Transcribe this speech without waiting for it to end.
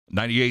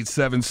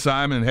98.7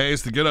 Simon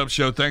Hayes, the Get Up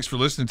Show. Thanks for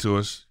listening to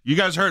us. You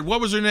guys heard, what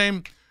was her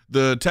name?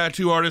 The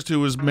tattoo artist who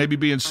was maybe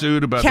being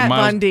sued about Kat the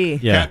miles. Von D.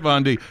 Yeah. Kat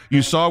Von D.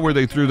 You saw where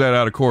they threw that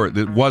out of court.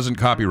 That wasn't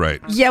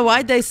copyright. Yeah,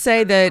 why'd they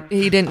say that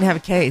he didn't have a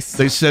case?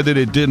 They said that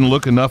it didn't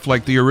look enough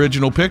like the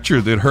original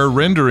picture, that her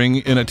rendering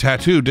in a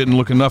tattoo didn't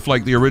look enough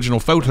like the original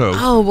photo.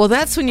 Oh, well,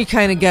 that's when you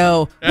kind of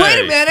go, wait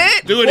Hey, a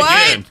minute. Do it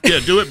what? again. Yeah,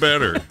 do it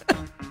better.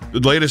 The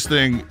latest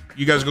thing,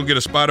 you guys gonna get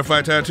a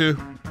Spotify tattoo?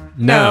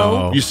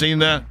 No. You seen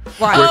that?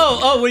 Why?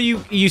 Where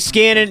you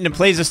scan it and it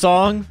plays a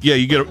song? Yeah,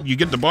 you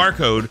get the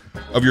barcode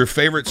of your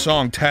favorite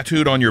song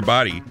tattooed on your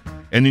body,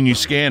 and then you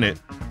scan it,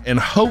 and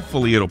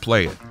hopefully it'll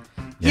play it.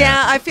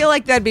 Yeah, I feel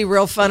like that'd be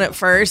real fun at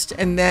first,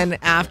 and then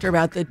after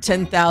about the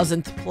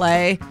 10,000th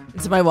play,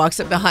 and somebody walks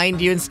up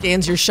behind you and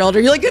scans your shoulder,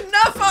 you're like,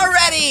 enough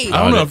already!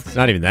 I don't know if- It's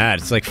not even that.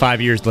 It's like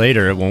 5 years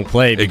later, it won't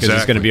play because it's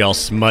Exactly. going to be all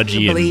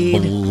smudgy and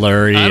Bleed.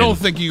 blurry. I don't and-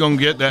 think you're gonna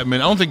get that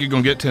many. I don't think you're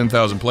gonna get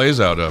 10,000 plays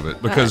out of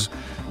it because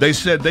they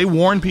said they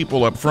warned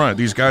people up front.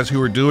 These guys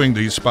who are doing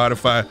these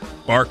Spotify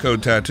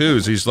barcode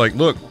tattoos. He's like,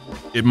 look,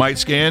 it might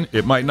scan,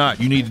 it might not.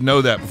 You need to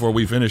know that before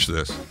we finish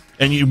this.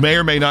 And you may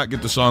or may not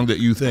get the song that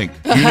you think.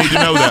 You need to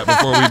know that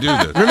before we do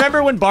this.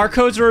 Remember when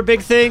barcodes were a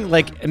big thing?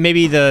 Like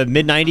maybe the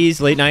mid 90s,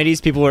 late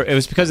 90s, it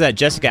was because of that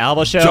Jessica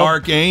Alba show.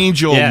 Dark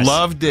Angel Yes.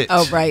 loved it.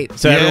 Oh, right.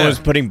 So Yeah. everyone was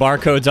putting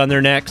barcodes on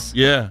their necks.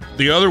 Yeah.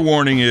 The other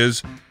warning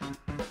is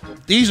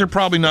these are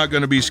probably not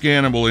going to be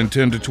scannable in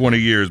 10 to 20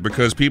 years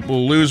because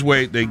people lose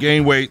weight, they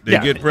gain weight, they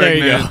Yeah, get there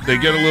you pregnant, go.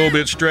 they get a little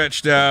bit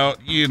stretched out,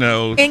 you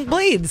know. Ink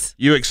bleeds.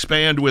 You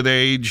expand with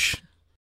age.